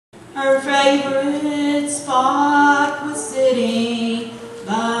Her favorite spot was sitting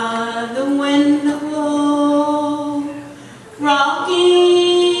by the window,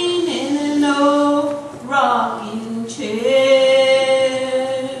 rocking in an old rocking chair,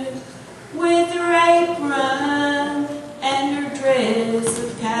 with her apron and her dress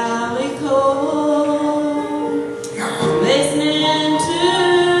of calico, listening to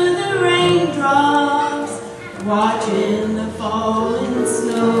the raindrops, watching the falling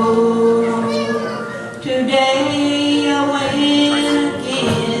snow. Today I went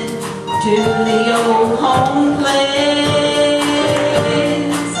again to the old home place,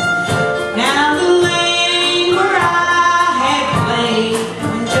 down the lane where I had played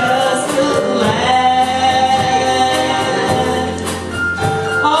when just a lad.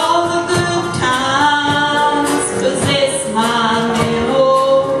 All the good times possess my memories.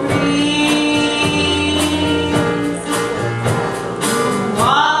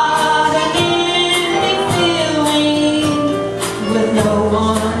 What an ending feeling with no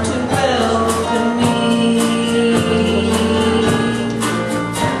one to welcome me.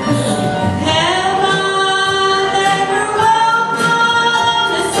 Have I never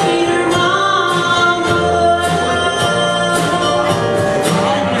welcomed a sweeter mama?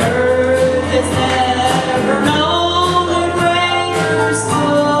 And earth has never known a greater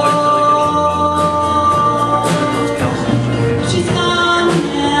soul. She's gone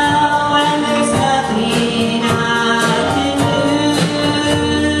now, and there's nothing I can do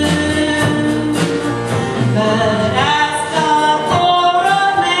but ask God for a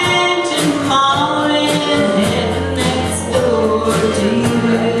mansion calling heaven next door to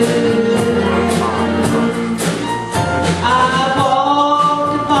you.